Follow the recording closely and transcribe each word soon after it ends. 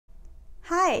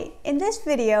Hi, in this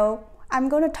video, I'm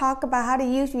going to talk about how to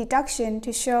use reduction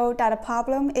to show that a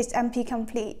problem is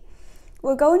NP-complete.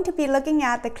 We're going to be looking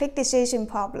at the clique decision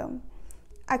problem.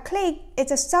 A clique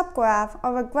is a subgraph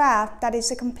of a graph that is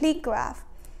a complete graph.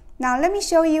 Now let me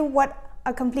show you what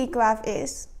a complete graph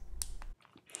is.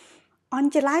 On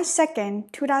July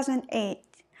 2nd, 2008,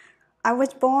 I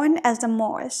was born as a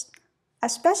Morse, a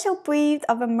special breed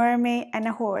of a mermaid and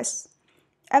a horse.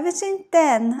 Ever since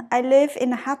then, I live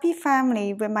in a happy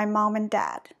family with my mom and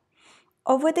dad.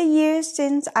 Over the years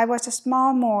since I was a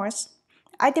small Morse,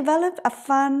 I developed a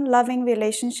fun, loving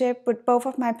relationship with both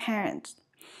of my parents.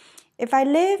 If I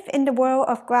lived in the world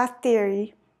of graph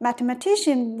theory,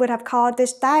 mathematicians would have called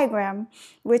this diagram,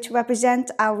 which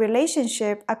represents our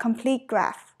relationship, a complete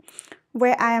graph,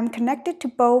 where I am connected to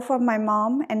both of my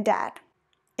mom and dad.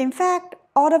 In fact,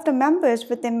 all of the members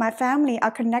within my family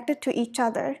are connected to each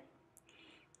other.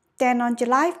 Then on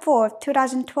July 4,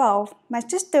 2012, my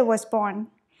sister was born.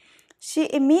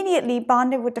 She immediately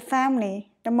bonded with the family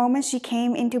the moment she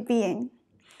came into being.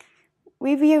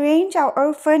 We rearranged our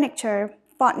old furniture,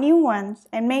 bought new ones,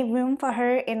 and made room for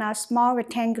her in our small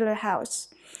rectangular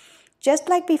house. Just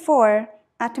like before,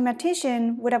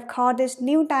 mathematicians would have called this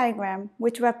new diagram,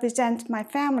 which represents my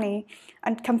family,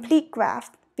 a complete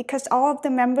graph, because all of the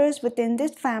members within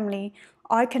this family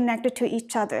are connected to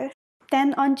each other.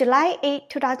 Then on July 8,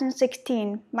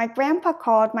 2016, my grandpa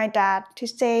called my dad to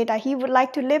say that he would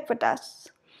like to live with us.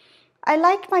 I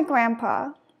liked my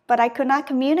grandpa, but I could not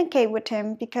communicate with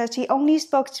him because he only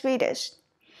spoke Swedish.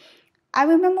 I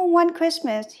remember one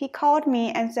Christmas, he called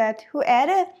me and said, "Who är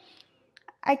det?"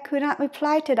 I could not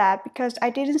reply to that because I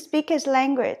didn't speak his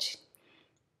language.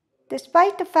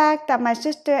 Despite the fact that my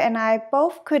sister and I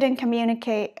both couldn't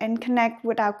communicate and connect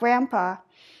with our grandpa,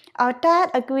 our dad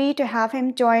agreed to have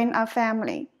him join our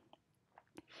family.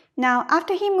 Now,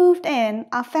 after he moved in,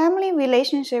 our family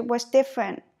relationship was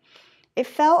different. It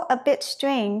felt a bit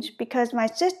strange because my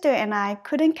sister and I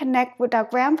couldn't connect with our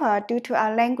grandpa due to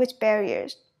our language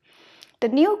barriers. The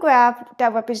new graph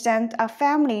that represents our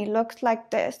family looks like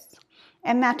this,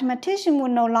 and mathematicians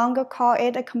will no longer call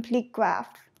it a complete graph.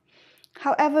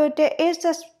 However, there is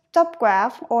a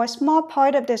subgraph or a small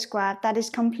part of this graph that is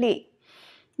complete.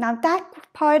 Now that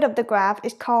part of the graph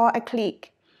is called a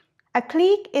clique. A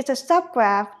clique is a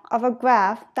subgraph of a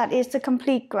graph that is a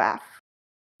complete graph.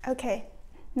 Okay,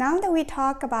 now that we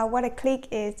talk about what a clique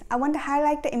is, I want to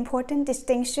highlight the important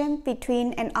distinction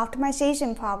between an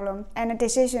optimization problem and a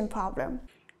decision problem.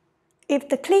 If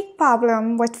the clique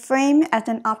problem was framed as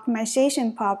an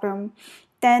optimization problem,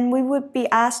 then we would be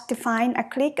asked to find a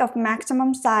clique of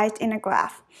maximum size in a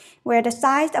graph, where the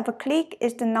size of a clique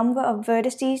is the number of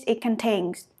vertices it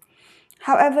contains.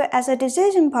 However, as a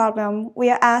decision problem, we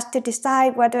are asked to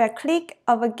decide whether a clique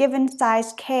of a given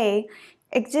size k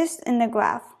exists in the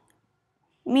graph,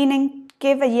 meaning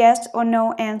give a yes or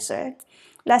no answer.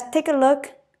 Let's take a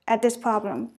look at this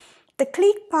problem. The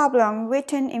clique problem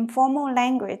written in formal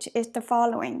language is the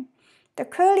following. The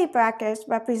curly brackets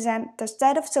represent the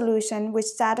set of solutions which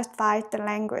satisfies the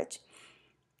language.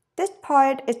 This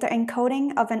part is the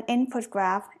encoding of an input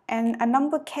graph and a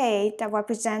number k that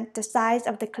represents the size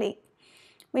of the clique.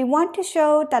 We want to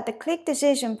show that the clique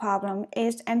decision problem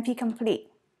is NP-complete.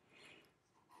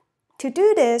 To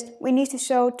do this, we need to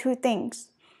show two things.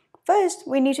 First,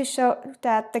 we need to show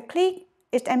that the clique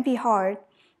is NP-hard,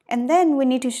 and then we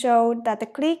need to show that the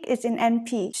clique is in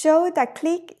NP. Show that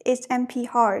clique is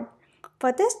NP-hard.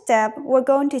 For this step, we're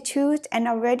going to choose an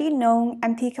already known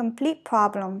NP-complete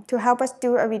problem to help us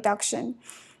do a reduction.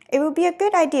 It would be a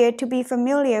good idea to be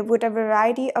familiar with a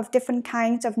variety of different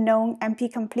kinds of known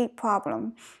NP-complete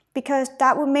problems, because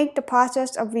that will make the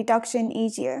process of reduction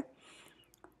easier.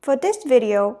 For this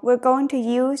video, we're going to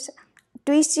use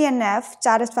 3CNF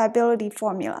satisfiability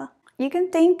formula. You can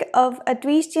think of a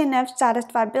 3CNF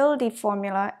satisfiability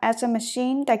formula as a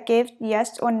machine that gives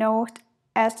yes or no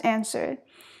as answer.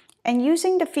 And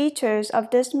using the features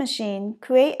of this machine,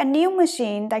 create a new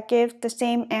machine that gives the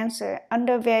same answer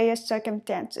under various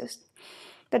circumstances.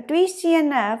 The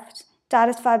 3CNF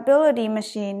satisfiability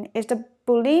machine is the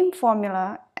boolean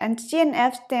formula, and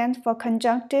CNF stands for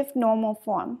conjunctive normal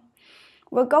form.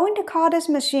 We're going to call this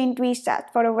machine 3SAT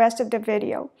for the rest of the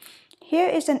video. Here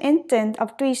is an instance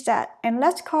of 3SAT, and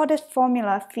let's call this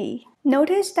formula phi.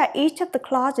 Notice that each of the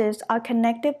clauses are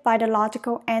connected by the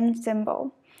logical AND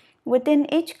symbol.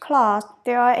 Within each clause,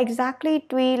 there are exactly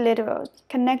 3 literals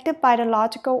connected by the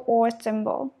logical OR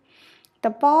symbol. The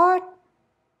bar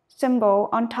symbol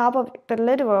on top of the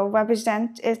literal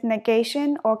represents its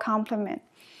negation or complement.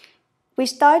 We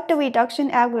start the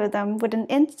reduction algorithm with an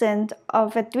instance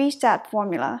of a three-step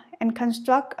formula and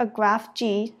construct a graph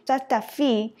G such that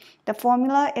phi, the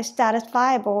formula, is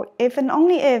satisfiable if and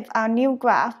only if our new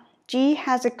graph G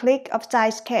has a clique of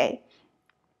size k.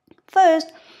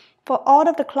 First, for all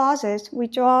of the clauses, we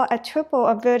draw a triple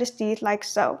of vertices like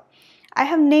so. I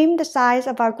have named the size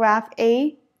of our graph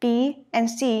A, B, and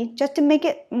C just to make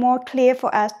it more clear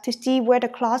for us to see where the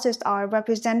clauses are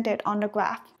represented on the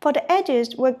graph. For the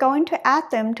edges, we're going to add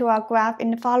them to our graph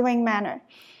in the following manner.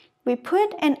 We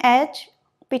put an edge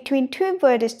between two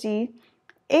vertices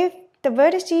if the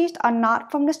vertices are not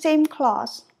from the same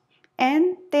clause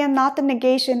and they are not the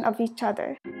negation of each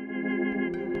other.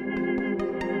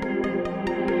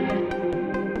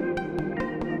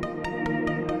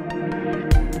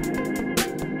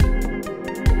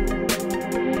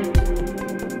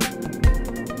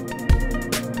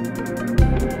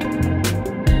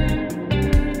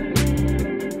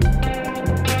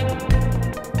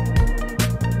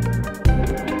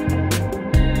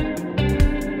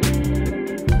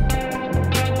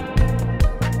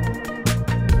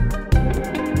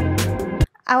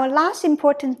 Our last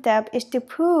important step is to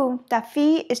prove that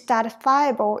phi is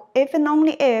satisfiable if and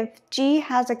only if G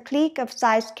has a clique of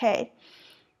size k.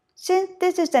 Since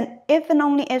this is an if and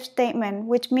only if statement,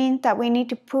 which means that we need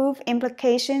to prove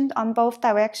implications on both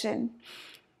directions,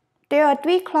 there are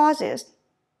three clauses.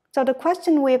 So the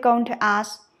question we're going to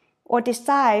ask or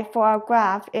decide for our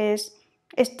graph is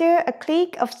there a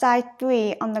clique of size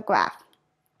 3 on the graph?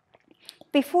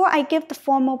 Before I give the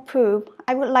formal proof,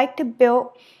 I would like to build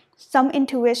some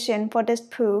intuition for this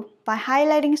proof by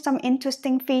highlighting some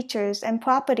interesting features and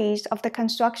properties of the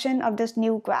construction of this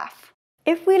new graph.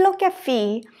 If we look at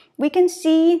phi, we can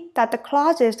see that the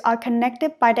clauses are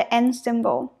connected by the and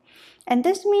symbol. And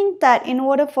this means that in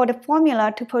order for the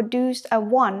formula to produce a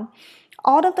 1,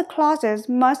 all of the clauses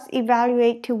must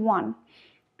evaluate to 1.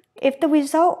 If the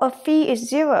result of phi is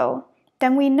 0,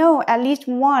 then we know at least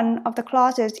one of the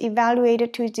clauses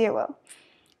evaluated to 0.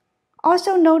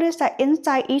 Also notice that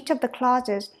inside each of the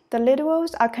clauses, the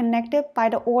literals are connected by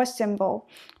the or symbol,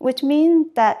 which means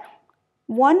that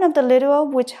one of the literal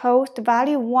which holds the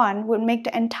value 1 would make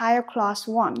the entire clause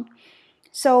 1.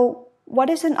 So what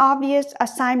is an obvious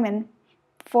assignment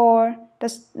for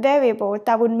the variable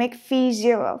that would make phi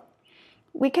 0?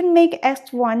 We can make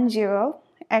x1 0,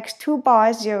 x2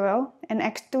 bar 0, and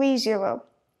x3 0.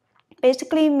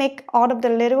 Basically make all of the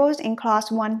literals in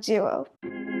clause 1 0.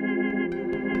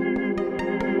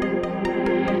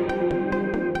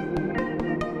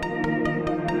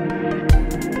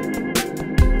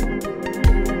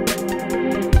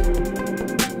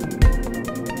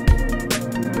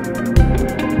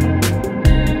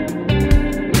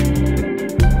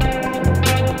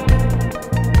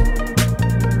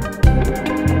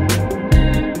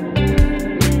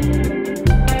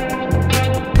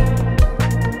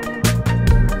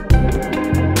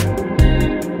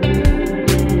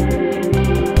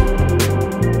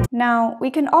 Now, we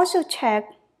can also check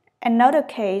another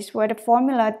case where the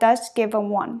formula does give a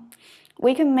 1.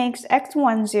 We can make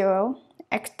x1 0,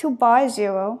 x2 bar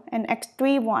 0, and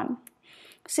x3 1.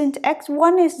 Since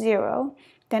x1 is 0,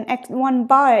 then x1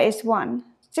 bar is 1.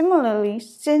 Similarly,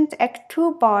 since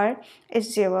x2 bar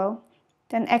is 0,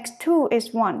 then x2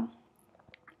 is 1.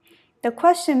 The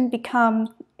question becomes,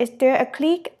 is there a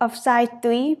clique of size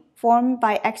 3 formed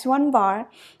by x1 bar,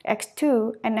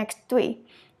 x2, and x3?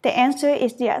 The answer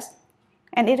is yes,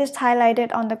 and it is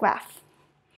highlighted on the graph.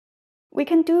 We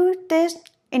can do this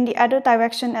in the other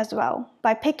direction as well,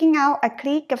 by picking out a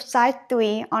clique of size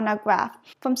 3 on our graph,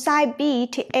 from side B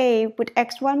to A with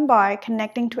x1 bar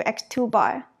connecting to x2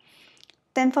 bar.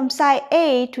 Then from side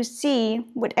A to C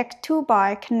with x2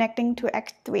 bar connecting to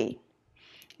x3.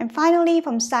 And finally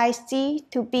from side C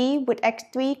to B with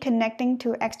x3 connecting to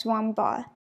x1 bar.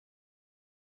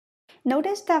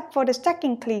 Notice that for the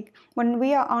second clique, when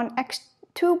we are on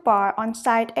x2 bar on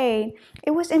side A, it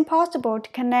was impossible to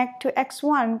connect to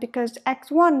x1 because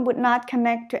x1 would not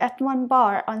connect to x1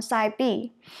 bar on side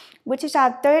B, which is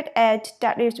our third edge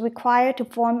that is required to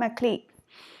form a clique.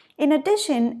 In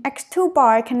addition, x2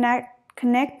 bar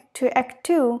connect to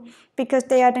x2 because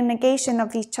they are the negation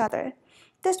of each other.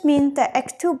 This means that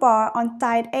x2 bar on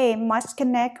side A must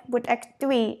connect with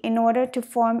x3 in order to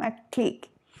form a clique.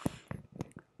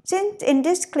 Since in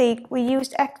this clique we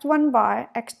used x1 bar,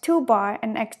 x2 bar,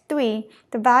 and x3,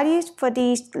 the values for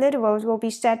these literals will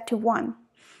be set to 1.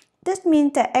 This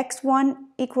means that x1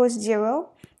 equals 0,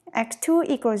 x2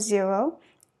 equals 0,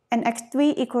 and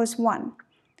x3 equals 1.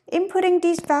 Inputting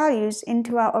these values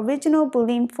into our original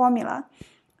Boolean formula,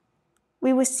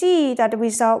 we will see that the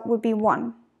result would be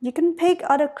 1. You can pick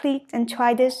other cliques and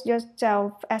try this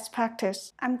yourself as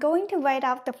practice. I'm going to write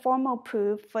out the formal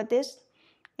proof for this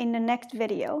in the next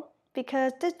video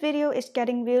because this video is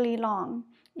getting really long.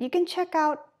 You can check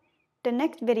out the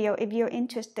next video if you're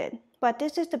interested, but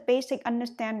this is the basic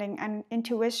understanding and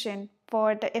intuition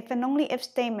for the if and only if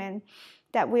statement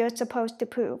that we are supposed to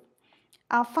prove.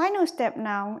 Our final step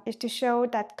now is to show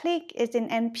that clique is in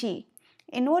NP.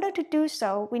 In order to do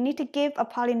so, we need to give a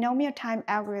polynomial time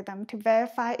algorithm to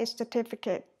verify its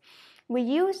certificate. We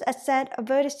use a set of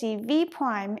vertices V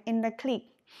prime in the clique,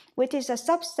 which is a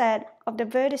subset of the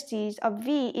vertices of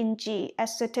V in G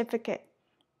as certificate.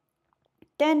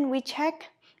 Then we check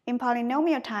in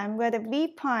polynomial time whether V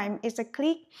prime is a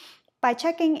clique by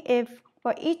checking if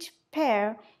for each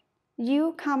pair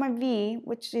U comma V,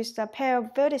 which is a pair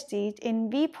of vertices in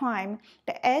V prime,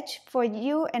 the edge for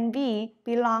U and V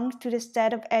belongs to the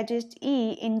set of edges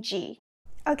E in G.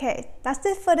 Okay, that's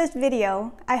it for this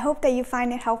video. I hope that you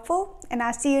find it helpful, and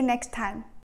I'll see you next time.